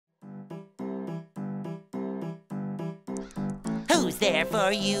Who's there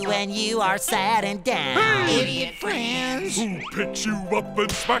for you when you are sad and down? Hey! Idiot friends. Who picks you up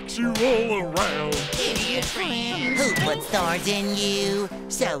and smacks you all around? Idiot friends. Who puts thorns in you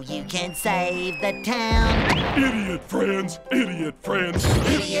so you can save the town? Idiot friends, idiot friends,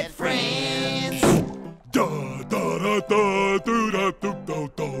 Idiot friends. Da da da da do da do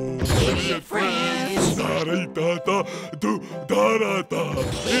do do. Idiot friends. Da da da da do da da da.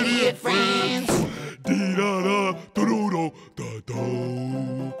 Idiot friends. Dee da da do do do da do.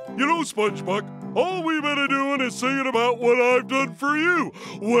 You know, SpongeBob, all we've been doing is singing about what I've done for you.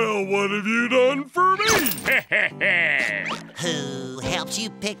 Well, what have you done for me? Who helps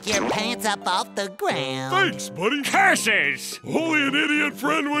you pick your pants up off the ground? Thanks, buddy. Curses! Only an idiot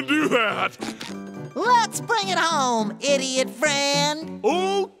friend would do that. Let's bring it home, idiot friend.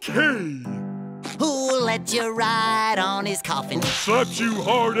 Okay. Who let you ride on his coffin? Slaps you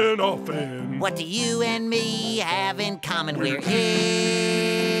hard and often. What do you and me have in common? We're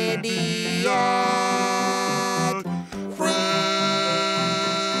idiot friends.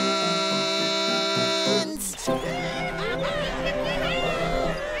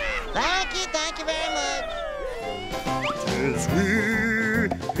 Thank you very much. 'Tis we,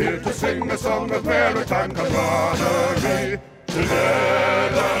 here to sing a song of maritime camaraderie.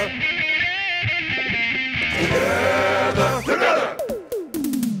 Together, together, together,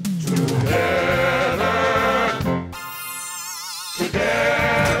 together,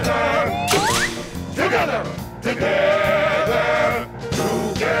 together, together,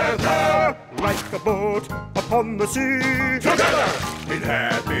 together, like a boat upon the sea. Together, in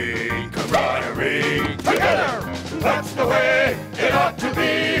happy camaraderie. Together, that's the way it ought to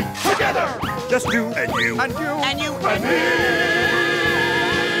be. Together, just you and you and you And you and me.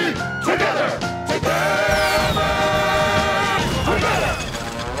 Together, together, together.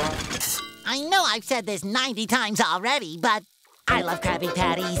 I know I've said this 90 times already, but I love Krabby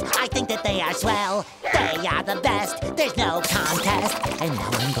Patties. I think that they are swell. They are the best. There's no contest. And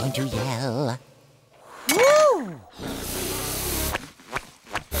now I'm going to yell. Woo!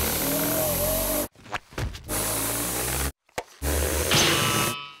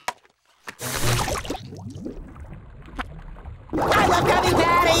 I love Krabby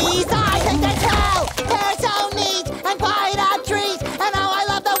Patties! I think they're swell! They're so neat and quite a treat! And oh, I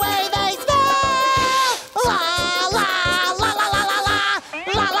love the way they smell! La la la la la la la!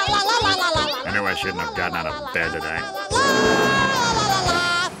 La la la la la la la la! I knew I shouldn't have gotten out of bed today. La la la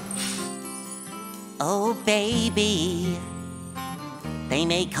la! Oh, baby, they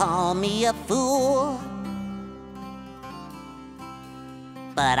may call me a fool,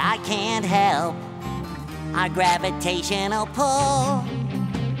 but I can't help our gravitational pull.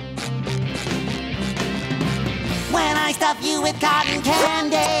 When I stuff you with cotton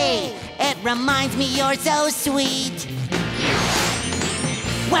candy, it reminds me you're so sweet.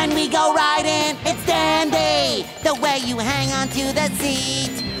 When we go riding, it's dandy, the way you hang onto the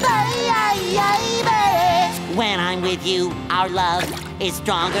seat. Baby, when I'm with you, our love is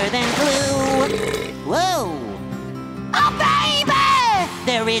stronger than glue. Whoa! Oh, baby!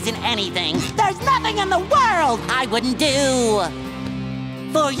 There isn't anything, there's nothing in the world I wouldn't do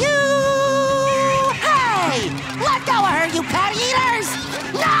for you. Hey, let go of her, you patty eaters!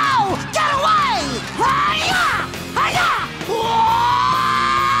 No, get away! Hi-ya! Hi-ya! Wah-cha!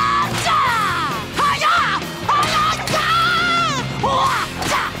 Hi-ya! Hi-ya!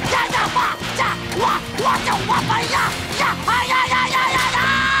 Wah-cha! Ya-ya! Wah-cha! Wah-cha! Wah-cha! Ya! Hi-ya-ya-ya-ya-ya!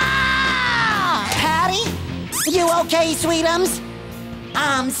 Patty, you okay, sweetums?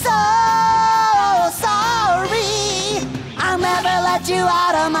 I'm so sorry. I'll never let you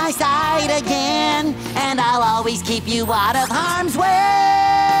out of my sight again, and I'll always keep you out of harm's way.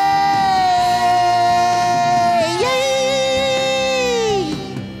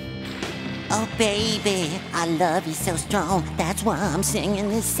 Oh, baby, I love you so strong. That's why I'm singing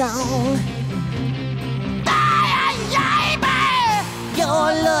this song.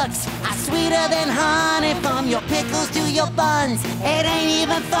 Your looks are sweeter than honey, from your pickles to your buns. It ain't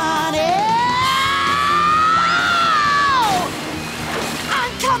even funny. Oh!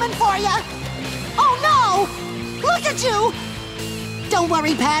 I'm coming for you. Oh, no! Look at you. Don't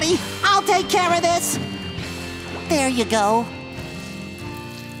worry, Patty. I'll take care of this. There you go.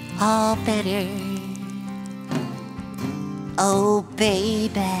 All better. Oh,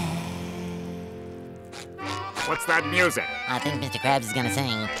 baby. What's that music? I think Mr. Krabs is gonna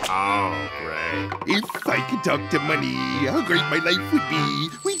sing. Oh, great. If I could talk to money, how great my life would be.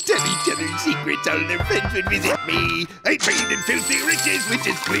 We'd tell each other secrets, all their friends would visit me. I'd trade in filthy riches, which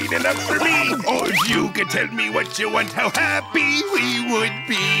is clean enough for me. Or if you could tell me what you want, how happy we would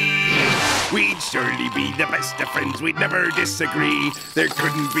be. We'd surely be the best of friends, we'd never disagree. There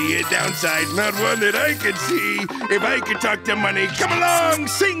couldn't be a downside, not one that I could see. If I could talk to money, come along,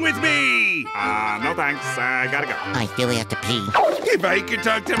 sing with me! No thanks, I gotta go. I really have to pee. If I could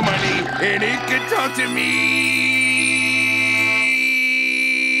talk to money, and it could talk to me,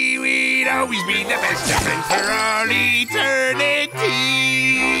 we'd always be the best of friends for all eternity.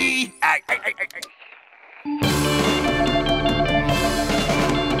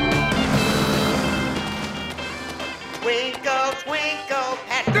 Twinkle, twinkle,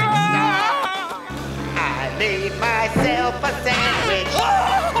 Patrick Star. I made myself a sandwich.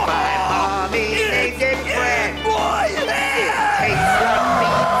 My mommy named it bread. It tastes like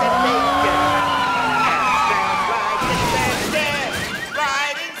meat and bacon. And sounds like it's dead.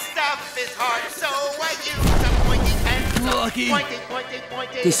 Writing stuff is hard, so I use a pointy pencil.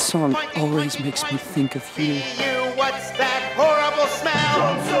 Pointy. This song always makes me think of you. What's that horrible smell?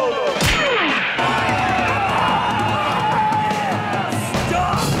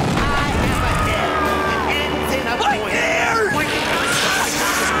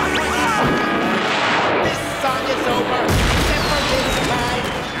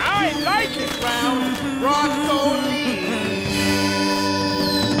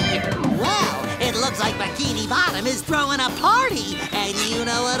 Well, it looks like Bikini Bottom is throwing a party, and you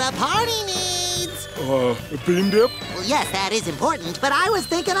know what a party needs. A bean dip? Well, yes, that is important, but I was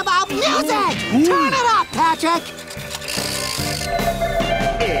thinking about music! Turn it up, Patrick!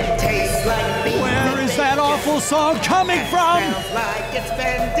 It tastes like beans. Where is that awful song coming from? Sounds like it's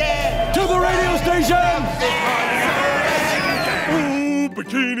been dead. To the radio station! Oh,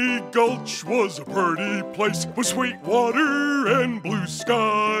 Bikini Gulch was a pretty place with sweet water and blue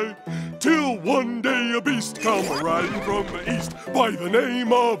sky. Till one day a beast come riding from the east by the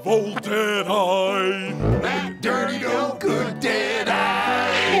name of Old Deadeye. That dirty, no good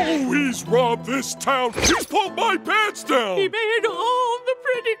Deadeye. Oh, he's robbed this town. He's pulled my pants down. He made all the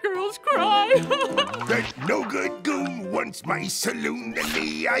pretty girls cry. That no good goon wants my saloon, and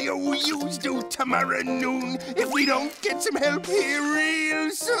the IOUs do tomorrow noon if we don't get some help here real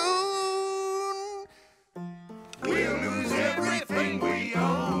soon. We'll lose everything we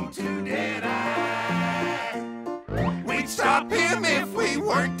own to Deadeye. We'd stop him if we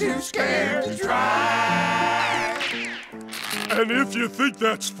weren't too scared to try. And if you think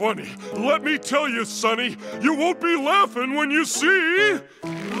that's funny, let me tell you, Sonny, you won't be laughing when you see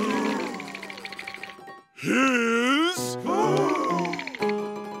his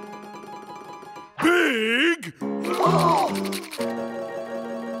big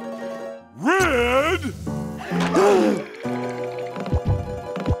red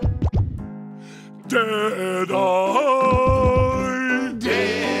Deadeye.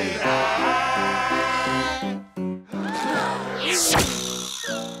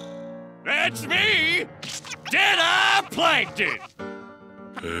 That's me, Deadeye Plankton.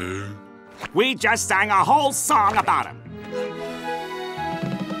 We just sang a whole song about him.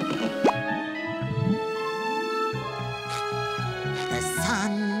 The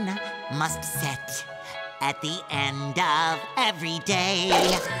sun must set at the end of every day,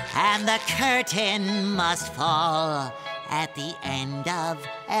 and the curtain must fall at the end of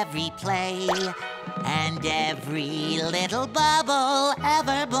every play, and every little bubble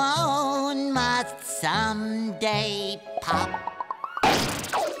ever blown must someday pop.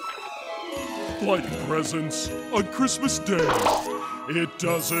 Like presents on Christmas Day, it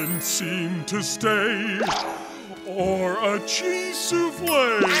doesn't seem to stay. Or a cheese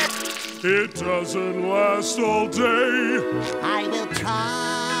souffle, it doesn't last all day. I will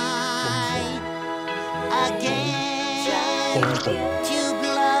try again to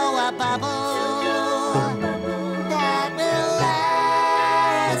blow a bubble that will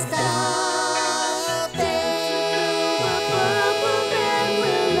last all day.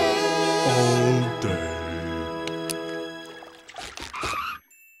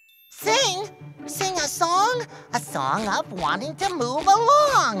 Sing a song? A song of wanting to move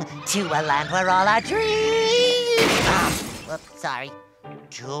along to a land where all our dreams... whoops, sorry.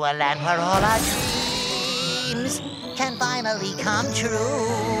 To a land where all our dreams can finally come true.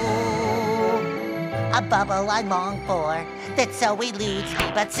 A bubble I long for that so eludes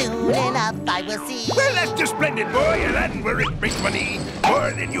me, but soon enough I will see. Well, that's just splendid, boy, a land where it makes money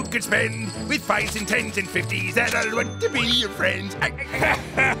more than you could spend. With 5s and 10s and 50s that I'll want to be your friends.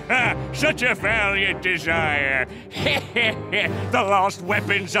 Such a valiant desire. The lost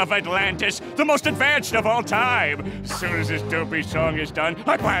weapons of Atlantis, the most advanced of all time. As soon as this dopey song is done,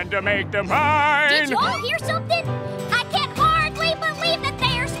 I plan to make them mine. Did you all hear something? I can hardly believe that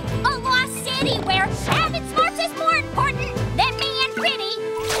there's a lost city where having smarts is more important than being pretty.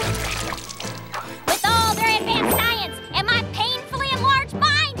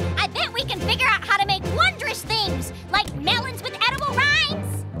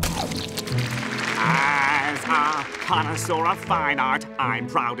 of fine art. I'm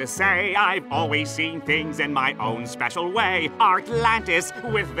proud to say I've always seen things in my own special way. Atlantis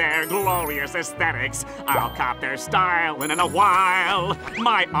with their glorious aesthetics. I'll cop their style, and in a while,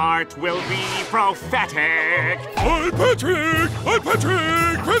 my art will be prophetic. I'm Patrick! I'm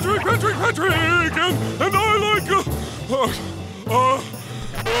Patrick! Patrick! And I like,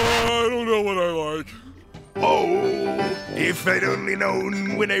 I don't know what I like. Oh, if I'd only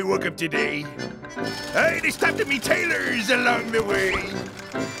known when I woke up today, I'd have stopped at me tailors along the way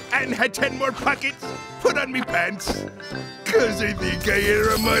and had 10 more pockets put on me pants. 'Cause I think I hear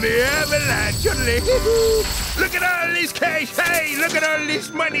a money avalanche. Look at all this cash, hey, look at all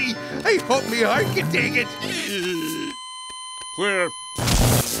this money. I hope me heart can take it. Clear.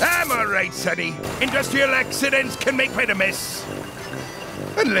 I'm all right, sonny. Industrial accidents can make quite a mess.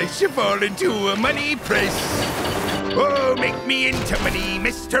 Unless you fall into a money press. Oh, make me into money,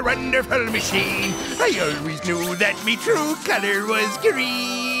 Mr. Wonderful Machine. I always knew that me true color was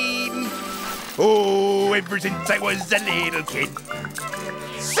green. Oh, ever since I was a little kid,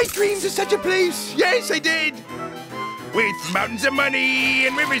 I dreamed of such a place, yes I did. With mountains of money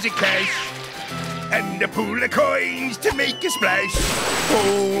and rivers of cash, and a pool of coins to make a splash.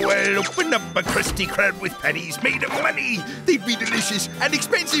 Oh, I'll open up a crusty crab with patties made of money. They'd be delicious and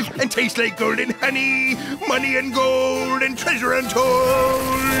expensive and taste like golden honey. Money and gold and treasure untold.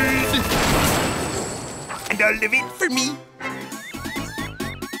 And all of it for me.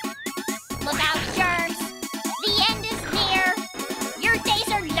 Look out, germs. The end is near. Your days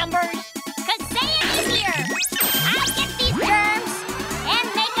are numbered, 'cause saying is here. I'll get these germs and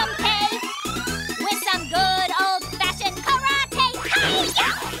make them pay with some good old-fashioned karate. Hi-ya!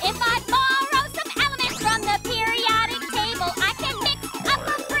 If I borrow some elements from the periodic table, I can mix up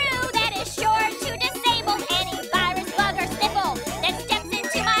a brew that is sure to disable any virus, bug, or sniffle that steps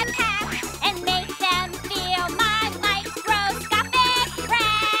into my path and make them feel my microscopic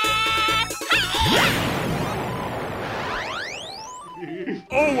breath.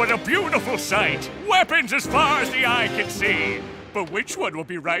 Oh, what a beautiful sight! Weapons as far as the eye can see. But which one will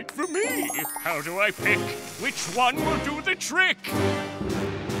be right for me? How do I pick? Which one will do the trick?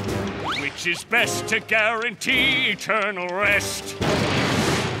 Which is best to guarantee eternal rest?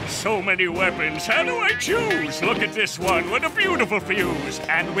 So many weapons, how do I choose? Look at this one, what a beautiful fuse.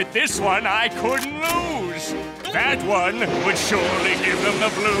 And with this one, I couldn't lose. That one would surely give them the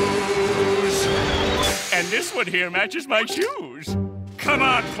blues. And this one here matches my shoes. Come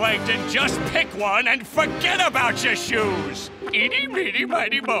on, Plankton, just pick one and forget about your shoes. Eeny, meeny,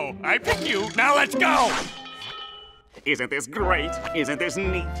 miny, mo. I pick you, now let's go. Isn't this great? Isn't this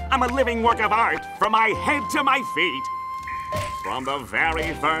neat? I'm a living work of art from my head to my feet. From the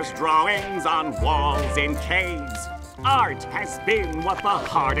very first drawings on walls in caves, art has been what the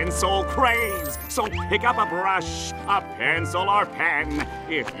heart and soul craves. So pick up a brush, a pencil, or pen.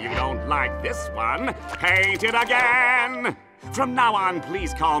 If you don't like this one, paint it again. From now on,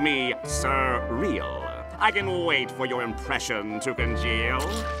 please call me Sir Real. I can wait for your impression to congeal.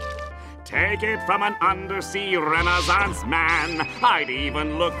 Take it from an undersea Renaissance man. I'd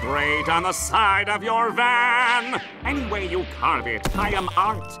even look great on the side of your van. Any way you carve it, I am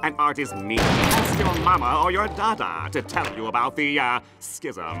art, and art is me. Ask your mama or your dada to tell you about the,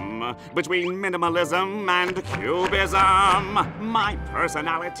 schism between minimalism and cubism. My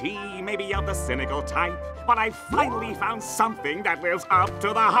personality may be of the cynical type, but I finally found something that lives up to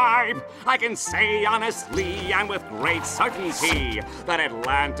the hype. I can say honestly and with great certainty that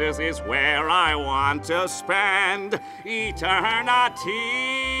Atlantis is where I want to spend eternity.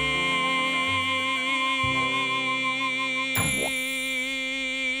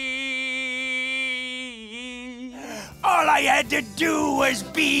 All I had to do was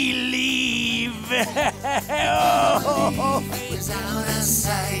believe. Oh. It was out of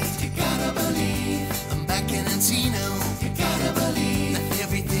sight. You gotta believe. I'm back in Encino. You gotta believe that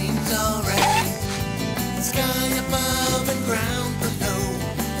everything's alright. The sky above and ground below.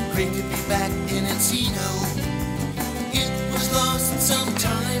 Great to be back in Encino. It was lost some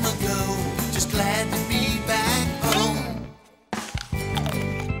time ago. Just glad to be back home.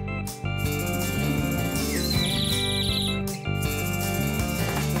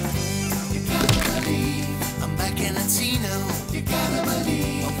 You gotta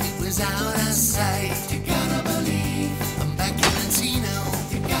believe, oh, it was out of sight. You gotta believe, I'm back in Encino.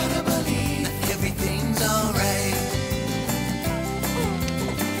 You gotta believe that everything's alright.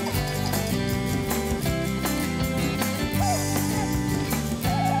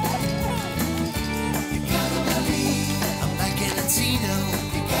 You gotta believe, I'm back in Encino.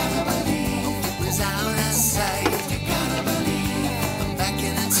 You gotta believe, oh, it was out of sight. You gotta believe, I'm back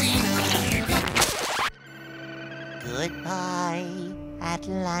in Encino. Goodbye.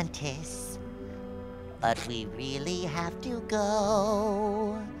 Atlantis. But we really have to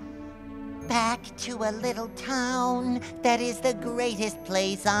go back to a little town that is the greatest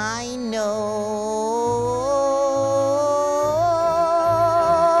place I know.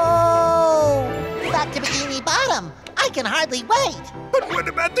 Back to Bikini Bottom. I can hardly wait. But what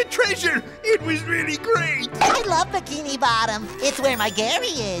about the treasure? It was really great. I love Bikini Bottom. It's where my Gary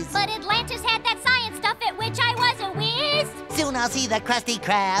is. But Atlantis had that science stuff at which I was a whiz. Soon I'll see the Krusty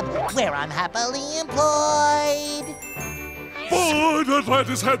Krab, where I'm happily employed. But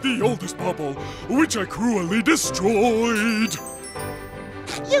Atlantis had the oldest bubble, which I cruelly destroyed.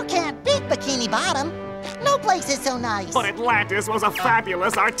 You can't beat Bikini Bottom. No place is so nice. But Atlantis was a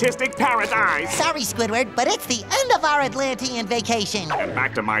fabulous artistic paradise. Sorry, Squidward, but it's the end of our Atlantean vacation. And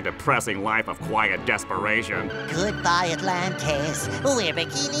back to my depressing life of quiet desperation. Goodbye, Atlantis. We're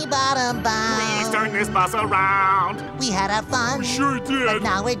Bikini Bottom bound. Please turn this bus around. We had our fun. We sure did. But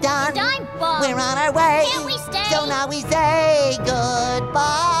now we're done. Dime bum. We're on our way. Can we stay? So now we say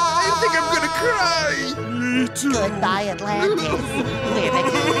goodbye. I think I'm gonna cry. Me too. Goodbye, Atlantis. We're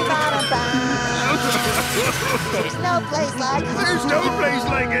Bikini Bottom bound. There's no place like home. There's no place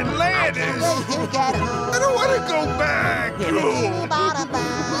like Atlantis. Wait to get home. I don't want to go back. We're Bikini Bottom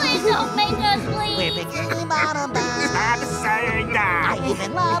bound. Please don't make us We're leave. Bikini Bottom bound. I'm saying I that.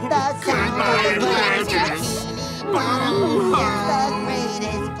 even love the sound of Goodbye, the Atlantis. Bikini Bottom. It's the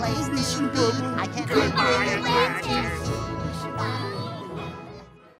greatest place to be. I can't Goodbye, live Atlantis. Bikini Bottom.